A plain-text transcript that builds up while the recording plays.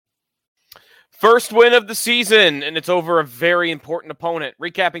First win of the season, and it's over a very important opponent.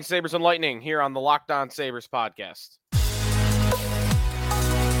 Recapping Sabres and Lightning here on the Locked On Sabres podcast.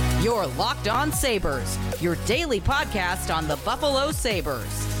 Your Locked On Sabres, your daily podcast on the Buffalo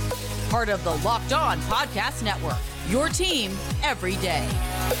Sabres. Part of the Locked On Podcast Network, your team every day.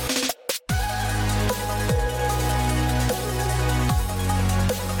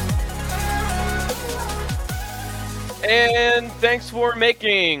 And thanks for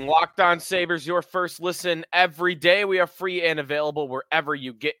making Locked On Sabres your first listen every day. We are free and available wherever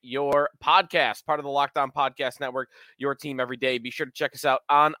you get your podcast. Part of the Locked On Podcast Network, your team every day. Be sure to check us out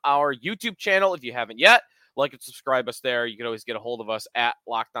on our YouTube channel if you haven't yet. Like and subscribe us there. You can always get a hold of us at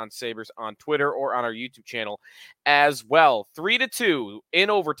Locked On Sabres on Twitter or on our YouTube channel as well. 3-2 in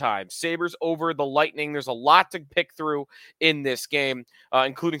overtime. Sabres over the Lightning. There's a lot to pick through in this game,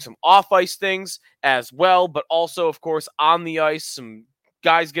 including some off-ice things as well, but also, of course, on the ice, some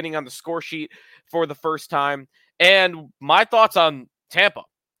guys getting on the score sheet for the first time. And my thoughts on Tampa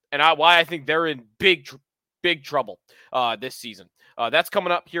and why I think they're in big trouble this season. That's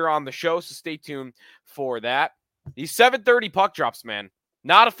coming up here on the show, so stay tuned for that. These 7:30 puck drops, man,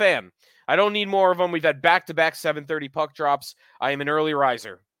 not a fan. I don't need more of them. We've had back-to-back 7:30 puck drops. I am an early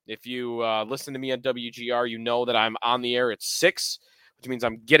riser. If you listen to me on WGR, you know that I'm on the air at 6, which means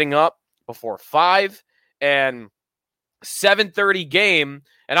I'm getting up before 5, and 7:30 game,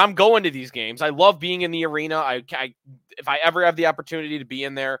 and I'm going to these games. I love being in the arena. If I ever have the opportunity to be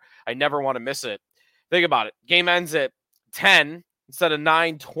in there, I never want to miss it. Think about it. Game ends at 10 instead of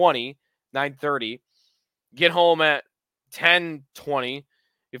 9:20, 9:30. Get home at 10:20.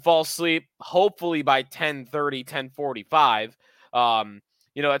 You fall asleep, hopefully by 10:30, 10:45.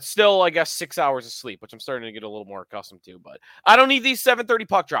 It's still, I guess, 6 hours of sleep, which I'm starting to get a little more accustomed to. But I don't need these 7:30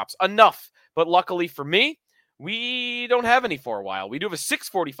 puck drops. Enough. But luckily for me, we don't have any for a while. We do have a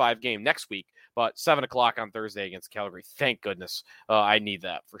 6:45 game next week, but 7 o'clock on Thursday against Calgary. Thank goodness. I need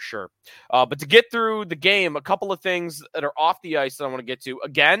that for sure. But to get through the game, a couple of things that are off the ice that I want to get to.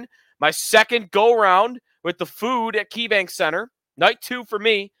 Again, my second go-round with the food at KeyBank Center. Night 2 for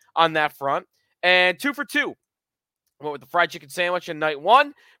me on that front. And 2 for 2. Went with the fried chicken sandwich in night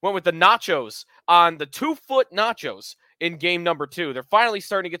 1. Went with the nachos on the 2-foot nachos in game number 2. They're finally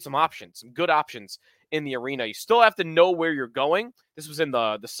starting to get some options, some good options in the arena. You still have to know where you're going. This was in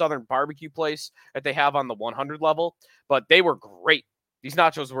the Southern barbecue place that they have on the 100 level, but they were great. These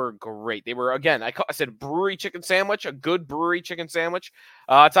nachos were great. They were, again, I said brewery chicken sandwich, a good brewery chicken sandwich.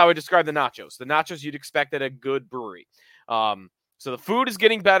 That's how I describe the nachos. The nachos you'd expect at a good brewery. So the food is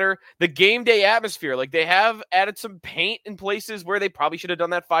getting better. The game day atmosphere, like they have added some paint in places where they probably should have done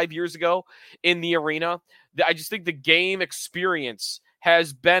that 5 years ago in the arena. I just think the game experience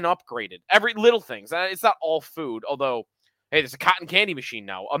has been upgraded. Every little things. It's not all food, although, hey, there's a cotton candy machine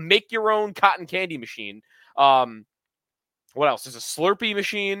now. A make-your-own cotton candy machine. What else? There's a Slurpee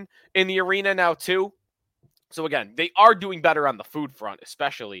machine in the arena now, too. So, again, they are doing better on the food front,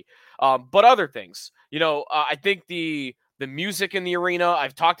 especially. But other things. I think the music in the arena,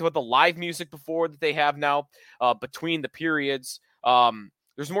 I've talked about the live music before that they have now between the periods.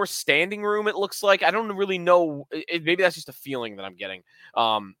 There's more standing room, it looks like. I don't really know. Maybe that's just a feeling that I'm getting.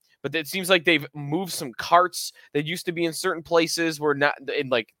 But it seems like they've moved some carts that used to be in certain places where not in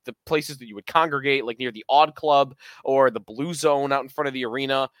like the places that you would congregate, like near the Odd Club or the Blue Zone out in front of the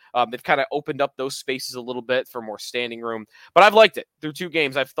arena. They've kind of opened up those spaces a little bit for more standing room. But I've liked it. Through 2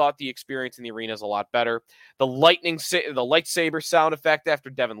 games, I've thought the experience in the arena is a lot better. The lightsaber sound effect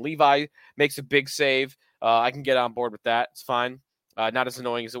after Devin Levi makes a big save. I can get on board with that. It's fine. Not as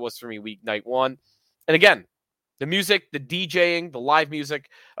annoying as it was for me week night 1. And again, the music, the DJing, the live music,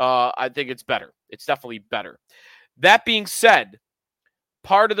 I think it's better. It's definitely better. That being said,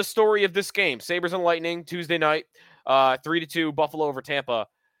 part of the story of this game, Sabres and Lightning, Tuesday night, 3-2, Buffalo over Tampa,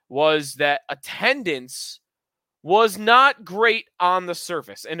 was that attendance was not great on the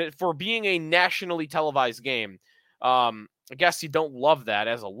surface. And for being a nationally televised game, I guess you don't love that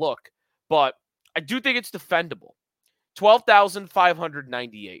as a look, but I do think it's defendable.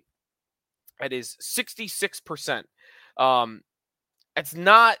 12,598. That is 66%. It's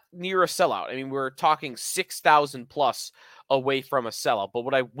not near a sellout. I mean, we're talking 6,000 plus away from a sellout. But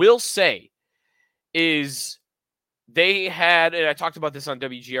what I will say is they had, and I talked about this on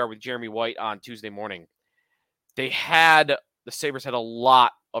WGR with Jeremy White on Tuesday morning, the Sabres had a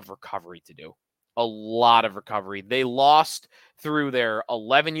lot of recovery to do. A lot of recovery. They lost through their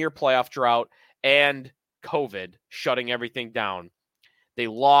 11-year playoff drought and COVID shutting everything down. They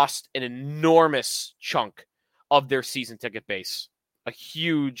lost an enormous chunk of their season ticket base. A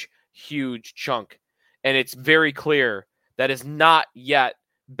huge, huge chunk. And it's very clear that has not yet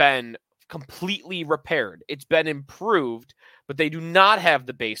been completely repaired. It's been improved, but they do not have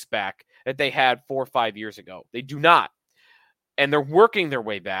the base back that they had 4 or 5 years ago. They do not. And they're working their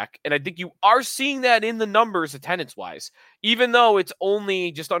way back. And I think you are seeing that in the numbers attendance-wise. Even though it's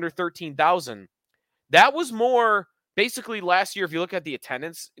only just under 13,000, that was more basically last year. If you look at the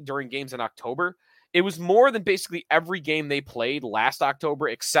attendance during games in October, it was more than basically every game they played last October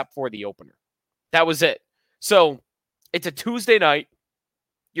except for the opener. That was it. So it's a Tuesday night.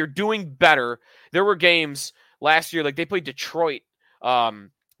 You're doing better. There were games last year, like they played Detroit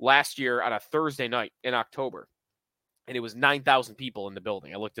last year on a Thursday night in October, and it was 9,000 people in the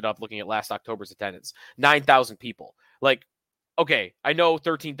building. I looked it up looking at last October's attendance. 9,000 people. Like, okay, I know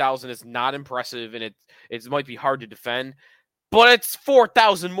 13,000 is not impressive, and it might be hard to defend, but it's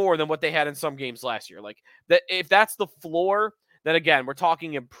 4,000 more than what they had in some games last year. Like, that, if that's the floor, then again, we're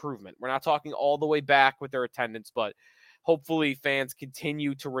talking improvement. We're not talking all the way back with their attendance, but hopefully fans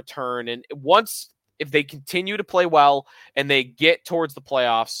continue to return. And if they continue to play well and they get towards the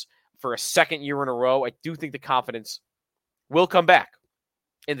playoffs for a second year in a row, I do think the confidence will come back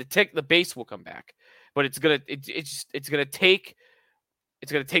and the base will come back. But it's gonna take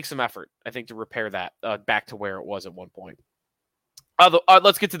some effort, I think, to repair that back to where it was at one point.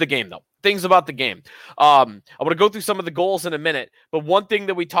 Let's get to the game, though. Things about the game. I want to go through some of the goals in a minute, but one thing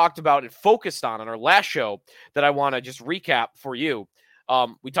that we talked about and focused on our last show that I want to just recap for you,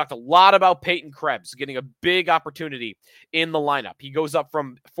 we talked a lot about Peyton Krebs getting a big opportunity in the lineup. He goes up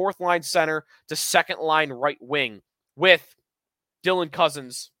from fourth line center to second line right wing with Dylan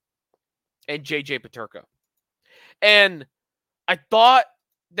Cousins and J.J. Peterka. And I thought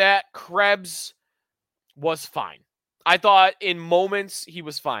that Krebs was fine. I thought in moments he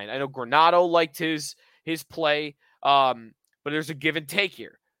was fine. I know Granato liked his play, but there's a give and take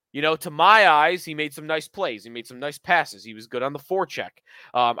here. You know, to my eyes, he made some nice plays. He made some nice passes. He was good on the forecheck.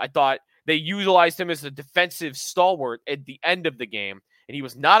 I thought they utilized him as a defensive stalwart at the end of the game, and he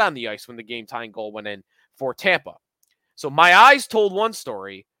was not on the ice when the game-tying goal went in for Tampa. So my eyes told one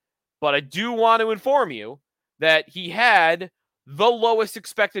story, but I do want to inform you that he had the lowest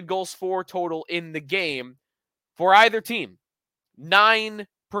expected goals for total in the game for either team. 9%.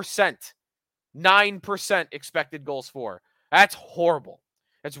 9% expected goals for. That's horrible.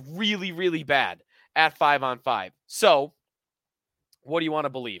 That's really, really bad at 5-on-5. So, what do you want to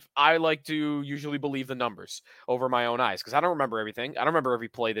believe? I like to usually believe the numbers over my own eyes because I don't remember everything. I don't remember every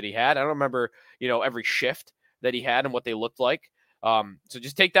play that he had. I don't remember, every shift that he had and what they looked like. So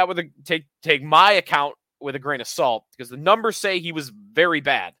just take that take my account with a grain of salt because the numbers say he was very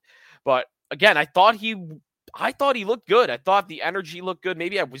bad. But again, I thought he looked good. I thought the energy looked good.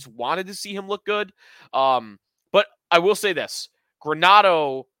 Maybe I just wanted to see him look good. But I will say this.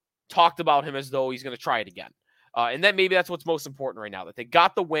 Granato talked about him as though he's going to try it again. And then maybe that's what's most important right now, that they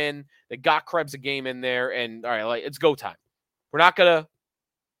got the win. They got Krebs a game in there. And, all right, it's go time. We're not going to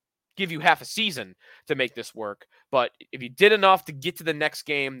give you half a season to make this work. But if you did enough to get to the next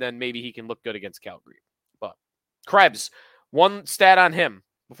game, then maybe he can look good against Calgary. But Krebs, one stat on him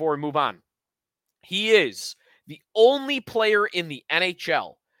before we move on. He is the only player in the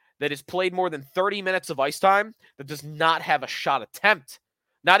NHL that has played more than 30 minutes of ice time that does not have a shot attempt.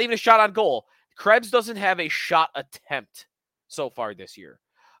 Not even a shot on goal. Krebs doesn't have a shot attempt so far this year.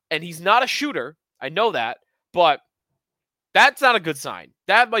 And he's not a shooter. I know that. But that's not a good sign.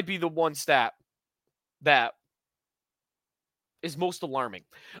 That might be the one stat that is most alarming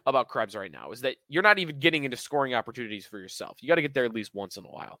about Krebs right now, is that you're not even getting into scoring opportunities for yourself. You got to get there at least once in a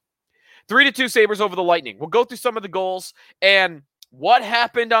while. 3-2 Sabres over the Lightning. We'll go through some of the goals and what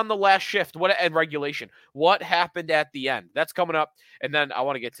happened on the last shift, and regulation. What happened at the end? That's coming up. And then I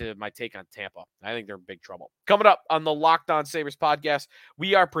want to get to my take on Tampa. I think they're in big trouble. Coming up on the Locked On Sabres podcast,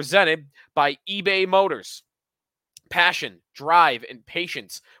 we are presented by eBay Motors. Passion, drive, and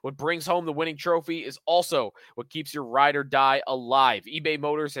patience. What brings home the winning trophy is also what keeps your ride or die alive. eBay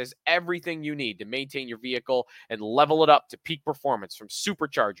Motors has everything you need to maintain your vehicle and level it up to peak performance, from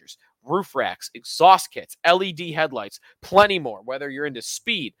superchargers, roof racks, exhaust kits, LED headlights, plenty more. Whether you're into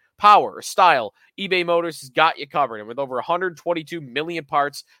speed, power, or style, eBay Motors has got you covered. And with over 122 million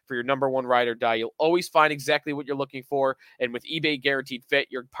parts for your number one ride or die, you'll always find exactly what you're looking for. And with eBay Guaranteed Fit,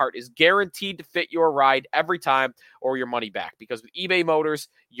 your part is guaranteed to fit your ride every time or your money back. Because with eBay Motors,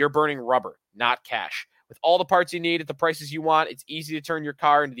 you're burning rubber, not cash. With all the parts you need at the prices you want, it's easy to turn your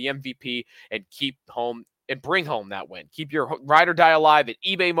car into the MVP and bring home that win. Keep your ride or die alive at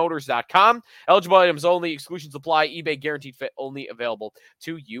ebaymotors.com. Eligible items only. Exclusions apply. eBay Guaranteed Fit only available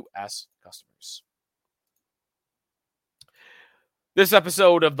to U.S. customers. This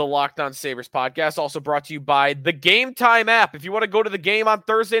episode of the Locked On Sabres podcast also brought to you by the Game Time app. If you want to go to the game on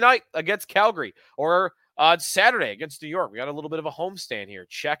Thursday night against Calgary or Saturday against New York, we got a little bit of a homestand here.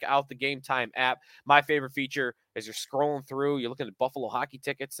 Check out the Game Time app. My favorite feature is you're scrolling through, you're looking at Buffalo hockey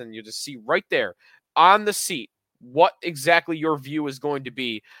tickets, and you just see right there on the seat what exactly your view is going to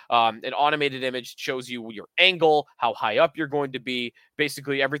be. An automated image shows you your angle, how high up you're going to be,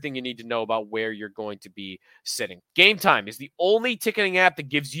 basically everything you need to know about where you're going to be sitting. Game Time is the only ticketing app that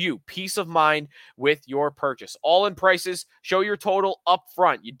gives you peace of mind with your purchase. All in prices, show your total up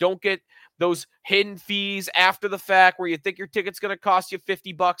front. You don't get those hidden fees after the fact where you think your ticket's going to cost you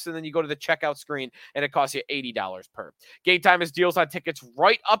 $50 and then you go to the checkout screen and it costs you $80 per. Game Time has deals on tickets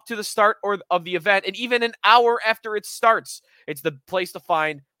right up to the start of the event and even an hour after it starts. It's the place to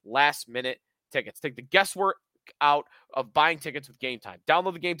find last minute tickets. Take the guesswork out of buying tickets with Game Time.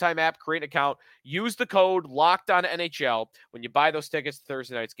 Download the Game Time app, create an account, use the code LOCKEDONNHL when you buy those tickets to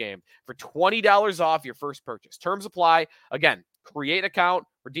Thursday night's game for $20 off your first purchase. Terms apply. Again, create an account,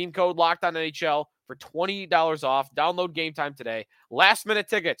 redeem code LOCKEDONNHL for $20 off. Download Game Time today. Last minute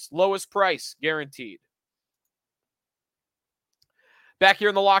tickets, lowest price guaranteed. Back here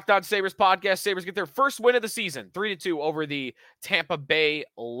in the Locked On Sabres podcast, Sabres get their first win of the season, 3-2 over the Tampa Bay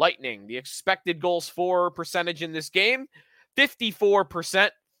Lightning. The expected goals for percentage in this game,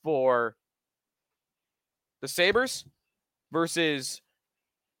 54% for the Sabres versus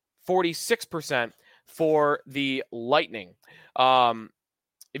 46% for the Lightning.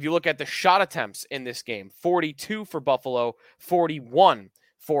 If you look at the shot attempts in this game, 42 for Buffalo, 41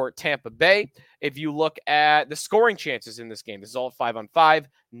 for Tampa Bay. If you look at the scoring chances in this game, this is all 5-on-5,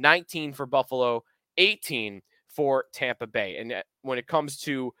 19 for Buffalo, 18 for Tampa Bay. And when it comes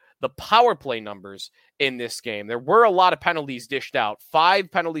to the power play numbers in this game, there were a lot of penalties dished out.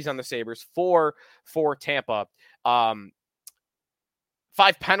 5 penalties on the Sabres, 4 for Tampa. 5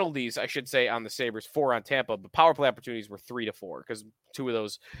 penalties, I should say, on the Sabres, 4 on Tampa. The power play opportunities were 3-4 because 2 of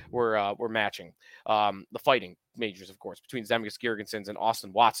those were matching. The fighting majors, of course, between Zemgus Girgensons and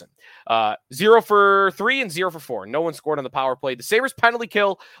Austin Watson. 0 for 3 and 0 for 4. No one scored on the power play. The Sabres penalty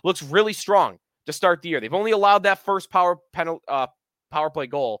kill looks really strong to start the year. They've only allowed that first power play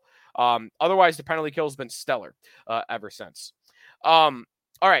goal. Otherwise, the penalty kill has been stellar ever since.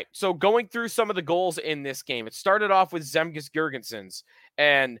 All right, so going through some of the goals in this game, it started off with Zemgus Girgensons,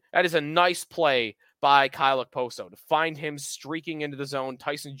 and that is a nice play by Kyle Okposo to find him streaking into the zone.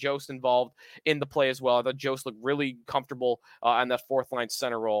 Tyson Jost involved in the play as well. I thought Jost looked really comfortable on that fourth line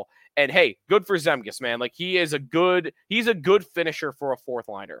center role. And hey, good for Zemgus, man. Like he's a good finisher for a fourth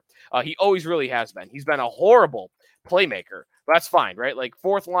liner. He always really has been. He's been a horrible playmaker. But that's fine, right? Like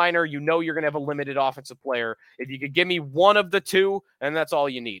fourth liner, you know you're going to have a limited offensive player. If you could give me one of the two, and that's all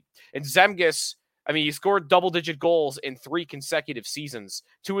you need. And Zemgus, I mean, he scored double-digit goals in 3 consecutive seasons.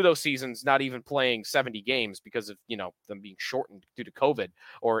 2 of those seasons not even playing 70 games because of, them being shortened due to COVID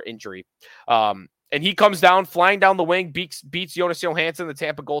or injury. And he comes down, flying down the wing, beats Jonas Johansson, the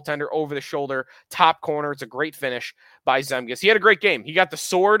Tampa goaltender, over the shoulder, top corner. It's a great finish by Zemgus. He had a great game. He got the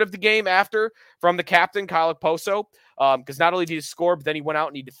sword of the game after from the captain, Kyle Okposo, because not only did he score, but then he went out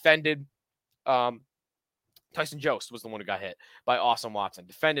and he defended. Tyson Jost was the one who got hit by Austin Watson.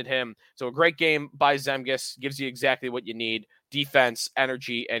 Defended him. So a great game by Zemgus. Gives you exactly what you need. Defense,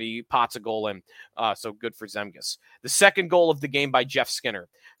 energy, and he pots a goal in. So good for Zemgus. The second goal of the game by Jeff Skinner.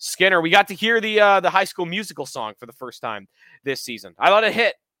 Skinner, we got to hear the High School Musical song for the first time this season. I thought it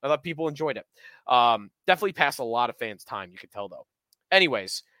hit. I thought people enjoyed it. Definitely passed a lot of fans' time, you could tell, though.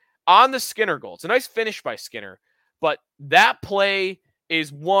 Anyways, on the Skinner goal, it's a nice finish by Skinner, but that play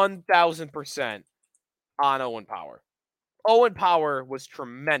is 1,000% on Owen Power. Owen Power was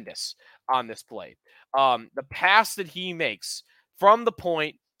tremendous on this play. The pass that he makes from the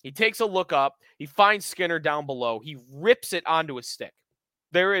point, he takes a look up, he finds Skinner down below, he rips it onto his stick.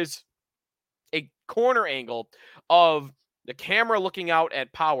 There is a corner angle of the camera looking out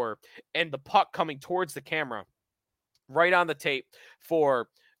at Power and the puck coming towards the camera right on the tape and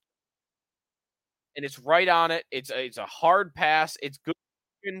it's right on it. It's a hard pass. It's good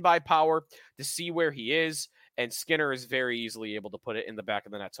by Power to see where he is, and Skinner is very easily able to put it in the back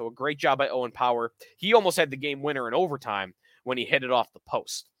of the net. So a great job by Owen Power. He almost had the game winner in overtime when he hit it off the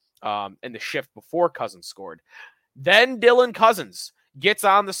post in the shift before Cousins scored. Then Dylan Cousins gets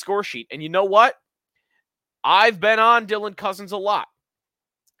on the score sheet, and you know what? I've been on Dylan Cousins a lot,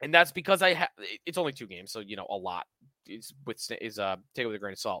 and that's because it's only 2 games, so a lot is take it with a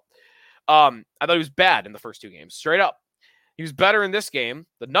grain of salt. I thought he was bad in the first 2 games, straight up. He was better in this game.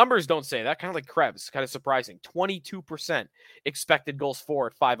 The numbers don't say that. Kind of like Krebs. Kind of surprising. 22% expected goals for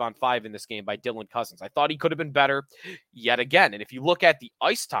at 5-on-5 in this game by Dylan Cozens. I thought he could have been better yet again. And if you look at the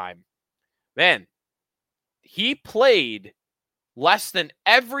ice time, man, he played less than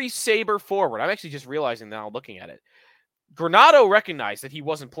every Sabre forward. I'm actually just realizing now looking at it. Granato recognized that he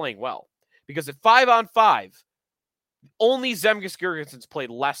wasn't playing well because at 5-on-5, only Zemgus Girgensons played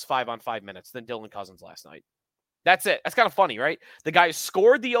less 5-on-5 minutes than Dylan Cozens last night. That's it. That's kind of funny, right? The guy who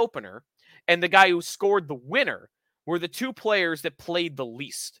scored the opener and the guy who scored the winner were the two players that played the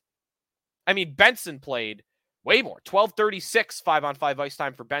least. I mean, Benson played way more. 12:36 5-on-5 ice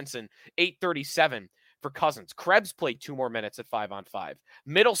time for Benson, 8:37 for Cozens. Krebs played 2 more minutes at 5-on-5.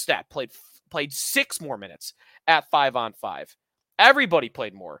 Middlestat played 6 more minutes at 5-on-5. Everybody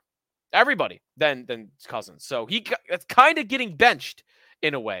played more. Everybody than Cozens. So that's kind of getting benched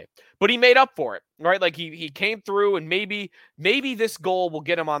in a way, but he made up for it, right? Like he came through, and maybe this goal will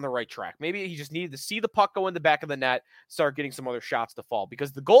get him on the right track. Maybe he just needed to see the puck go in the back of the net, start getting some other shots to fall,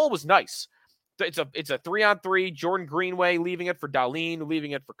 because the goal was nice. It's a 3-on-3. Jordan Greenway leaving it for Dahlin,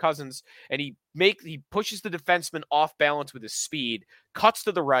 leaving it for Cozens, and he pushes the defenseman off balance with his speed, cuts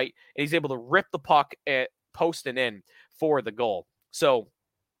to the right, and he's able to rip the puck at post and in for the goal. So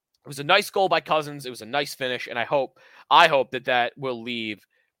it was a nice goal by Cozens. It was a nice finish, and I hope that will lead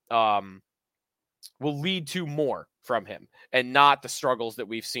to more from him and not the struggles that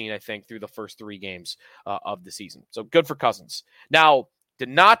we've seen, I think, through the first 3 games of the season. So good for Cozens. Now, did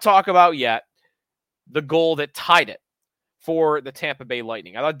not talk about yet the goal that tied it for the Tampa Bay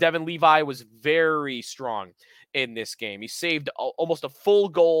Lightning. I thought Devin Levi was very strong in this game. He saved almost a full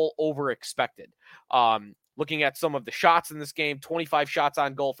goal over expected. Looking at some of the shots in this game, 25 shots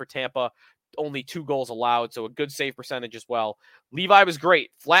on goal for Tampa, only 2 goals allowed, so a good save percentage as well. Levi was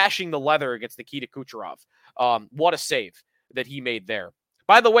great, flashing the leather against Nikita Kucherov. What a save that he made there.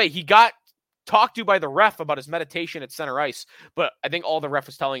 By the way, he got talked to by the ref about his meditation at center ice, but I think all the ref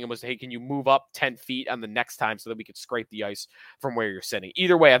was telling him was, hey, can you move up 10 feet on the next time so that we could scrape the ice from where you're sitting?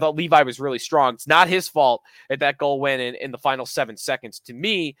 Either way, I thought Levi was really strong. It's not his fault that goal went in the final 7 seconds. To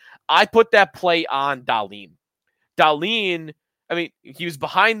me, I put that play on Dahlin. Dahlin, I mean, he was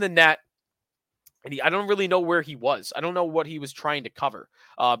behind the net, and I don't really know where he was. I don't know what he was trying to cover,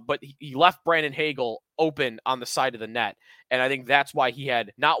 but he left Brandon Hagel open on the side of the net, and I think that's why he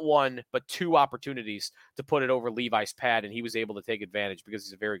had not 1, but 2 opportunities to put it over Levi's pad, and he was able to take advantage because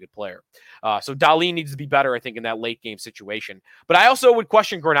he's a very good player. So Dahlin needs to be better, I think, in that late-game situation. But I also would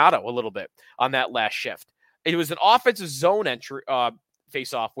question Granato a little bit on that last shift. It was an offensive zone entry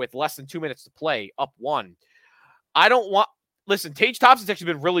face-off with less than 2 minutes to play, up 1. Listen, Tage Thompson's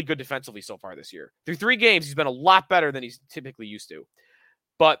actually been really good defensively so far this year. Through 3 games, he's been a lot better than he's typically used to.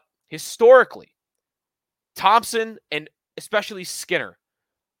 But historically, Thompson and especially Skinner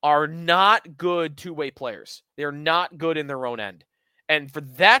are not good two-way players. They're not good in their own end. And for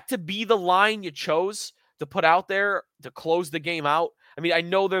that to be the line you chose to put out there to close the game out, I mean, I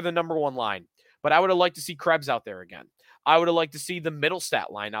know they're the number 1 line, but I would have liked to see Krebs out there again. I would have liked to see the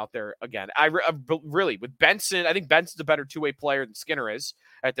Middlestat line out there again. Really, with Benson, I think Benson's a better two-way player than Skinner is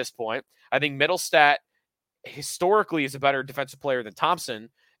at this point. I think Middlestat historically is a better defensive player than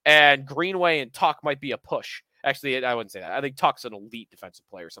Thompson, and Greenway and Tuck might be a push. Actually, I wouldn't say that. I think Tuck's an elite defensive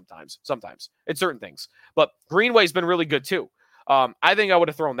player sometimes in certain things. But Greenway's been really good too. I think I would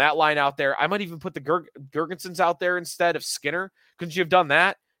have thrown that line out there. I might even put the Girgensons out there instead of Skinner. Couldn't you have done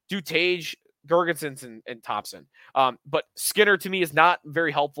that? Do Tage, Girgensons, and Thompson. But Skinner, to me, is not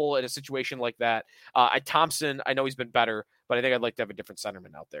very helpful in a situation like that. Thompson, I know he's been better, but I think I'd like to have a different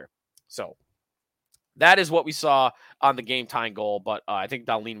centerman out there. So that is what we saw on the game-tying goal, but I think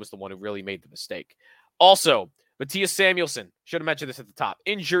Dahlin was the one who really made the mistake. Also, Matthias Samuelsson, should have mentioned this at the top,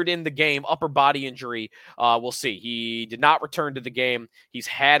 injured in the game, upper body injury. We'll see. He did not return to the game. He's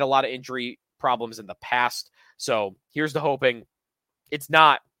had a lot of injury problems in the past. So here's the hoping. It's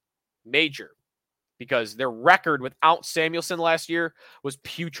not major, because their record without Samuelsson last year was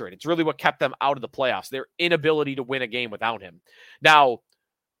putrid. It's really what kept them out of the playoffs, their inability to win a game without him. Now,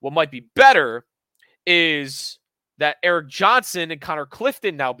 what might be better is that Eric Johnson and Connor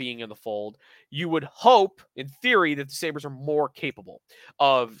Clifton now being in the fold. You would hope, in theory, that the Sabres are more capable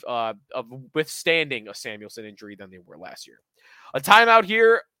of withstanding a Samuelsson injury than they were last year. A timeout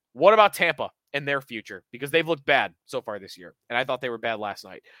here. What about Tampa and their future? Because they've looked bad so far this year, and I thought they were bad last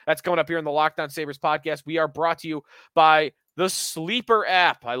night. That's coming up here in the Locked On Sabres podcast. We are brought to you by the Sleeper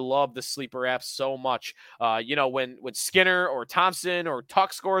app. I love the Sleeper app so much. When Skinner or Thompson or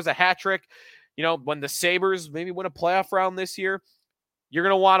Tuck scores a hat trick, when the Sabres maybe win a playoff round this year, you're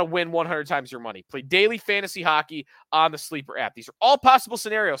going to want to win 100 times your money. Play daily fantasy hockey on the Sleeper app. These are all possible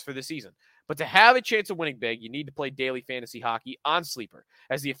scenarios for this season. But to have a chance of winning big, you need to play daily fantasy hockey on Sleeper.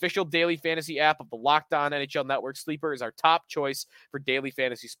 As the official daily fantasy app of the Locked On NHL Network, Sleeper is our top choice for daily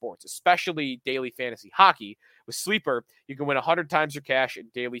fantasy sports, especially daily fantasy hockey. With Sleeper, you can win 100 times your cash in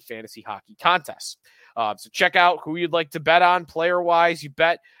daily fantasy hockey contests. So check out who you'd like to bet on player-wise. You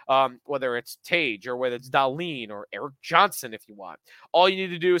bet whether it's Tage or whether it's Dahlin or Eric Johnson if you want. All you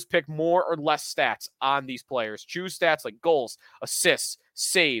need to do is pick more or less stats on these players. Choose stats like goals, assists,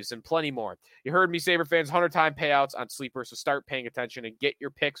 saves, and plenty more. You heard me, Sabre fans, 100-time payouts on Sleeper, so start paying attention and get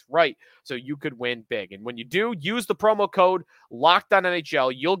your picks right so you could win big. And when you do, use the promo code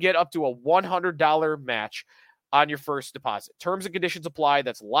LOCKEDONNHL. You'll get up to a $100 match on your first deposit. Terms and conditions apply.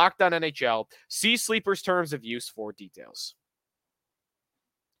 That's Locked On NHL. See Sleeper's terms of use for details.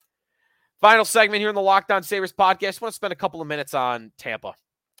 Final segment here in the Locked On Sabres podcast. I want to spend a couple of minutes on Tampa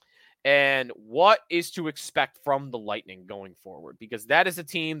and what is to expect from the Lightning going forward, because that is a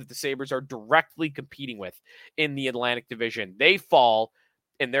team that the Sabres are directly competing with in the Atlantic Division. They fall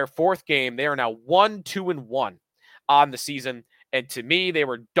in their fourth game. They are now 1-2-1 on the season. And to me, they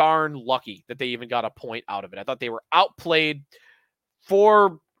were darn lucky that they even got a point out of it. I thought they were outplayed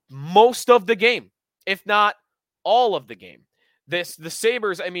for most of the game, if not all of the game. The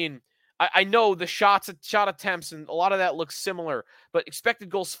Sabres, I mean, I know the shot attempts and a lot of that looks similar, but expected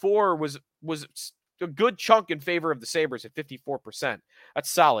goals for was a good chunk in favor of the Sabres at 54%.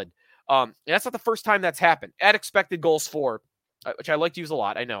 That's solid. And that's not the first time that's happened. At expected goals for, which I like to use a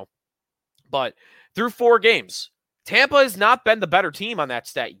lot, I know. But through 4 games, Tampa has not been the better team on that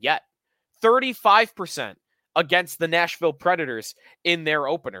stat yet. 35% against the Nashville Predators in their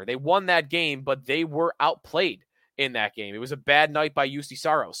opener. They won that game, but they were outplayed in that game. It was a bad night by UC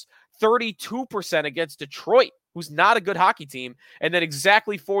Saros. 32% against Detroit, who's not a good hockey team, and then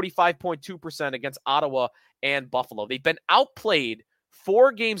exactly 45.2% against Ottawa and Buffalo. They've been outplayed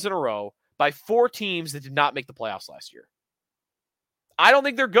 4 games in a row by 4 teams that did not make the playoffs last year. I don't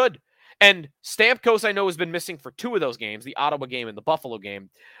think they're good. And Stamkos, I know, has been missing for 2 of those games, the Ottawa game and the Buffalo game.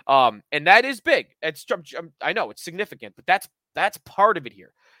 And that is big. I know it's significant, but that's part of it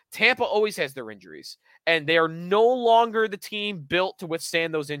here. Tampa always has their injuries, and they are no longer the team built to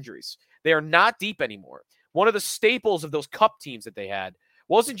withstand those injuries. They are not deep anymore. One of the staples of those cup teams that they had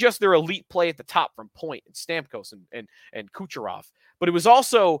wasn't just their elite play at the top from Point and Stamkos and Kucherov, but it was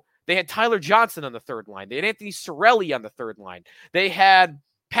also they had Tyler Johnson on the third line. They had Anthony Cirelli on the third line. They had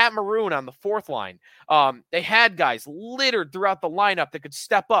Pat Maroon on the fourth line. They had guys littered throughout the lineup that could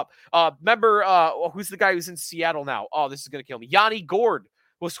step up. Remember, who's the guy who's in Seattle now? Oh, this is going to kill me. Yanni Gourde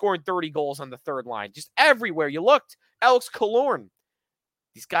was scoring 30 goals on the third line. Just everywhere you looked. Alex Killorn.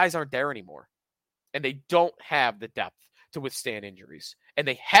 These guys aren't there anymore. And they don't have the depth to withstand injuries. And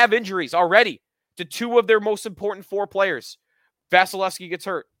they have injuries already to 2 of their most important 4 players. Vasilevsky gets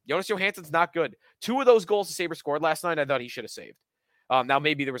hurt. Jonas Johansson's not good. 2 of those goals the Sabres scored last night, I thought he should have saved. Now,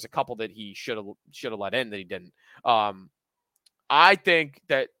 maybe there was a couple that he should have let in that he didn't. I think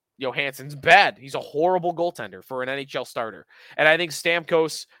that Johansson's bad. He's a horrible goaltender for an NHL starter. And I think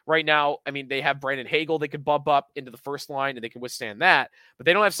Stamkos right now, I mean, they have Brandon Hagel they could bump up into the first line and they can withstand that, but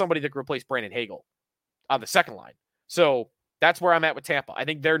they don't have somebody that can replace Brandon Hagel on the second line. So that's where I'm at with Tampa. I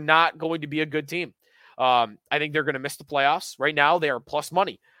think they're not going to be a good team. I think they're going to miss the playoffs. Right now, they are plus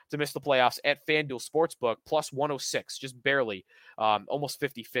money to miss the playoffs at FanDuel Sportsbook, plus 106, just barely, almost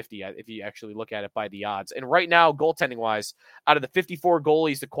 50-50 if you actually look at it by the odds. And right now, goaltending-wise, out of the 54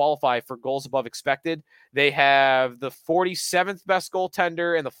 goalies that qualify for goals above expected, they have the 47th best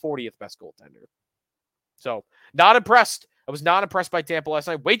goaltender and the 40th best goaltender. So, not impressed. I was not impressed by Tampa last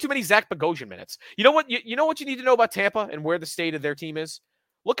night. Way too many Zach Bogosian minutes. You know what? You know what you need to know about Tampa and where the state of their team is?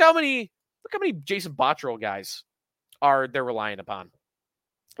 Look how many Jason Botterill guys they're relying upon.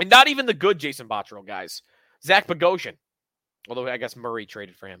 And not even the good Jason Botterill guys. Zach Bogosian. Although I guess Murray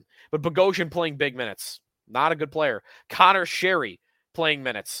traded for him. But Bogosian playing big minutes. Not a good player. Connor Sherry playing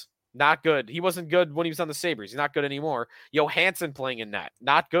minutes. Not good. He wasn't good when he was on the Sabres. He's not good anymore. Johansson playing in net.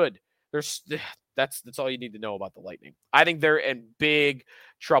 Not good. That's all you need to know about the Lightning. I think they're in big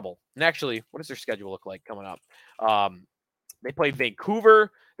trouble. And actually, what does their schedule look like coming up? They play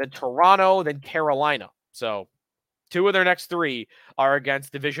Vancouver, then Toronto, then Carolina. So 2 of their next 3 are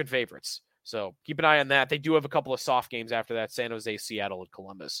against division favorites. So keep an eye on that. They do have a couple of soft games after that, San Jose, Seattle, and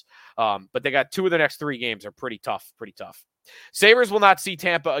Columbus. But they got 2 of their next 3 games are pretty tough. Sabres will not see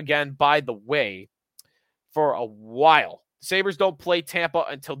Tampa again, by the way, for a while. The Sabres don't play Tampa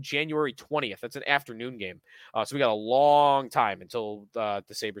until January 20th. That's an afternoon game. So we got a long time until the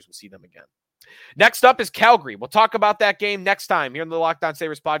Sabres will see them again. Next up is Calgary. We'll talk about that game next time here on the Locked On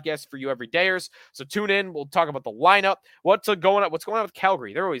Sabres podcast for you everydayers. So tune in. We'll talk about the lineup. What's going on with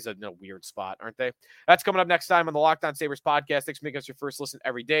Calgary? They're always in a weird spot, aren't they? That's coming up next time on the Locked On Sabres podcast. Thanks for making us your first listen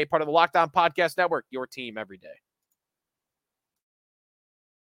every day. Part of the Locked On Podcast Network, your team every day.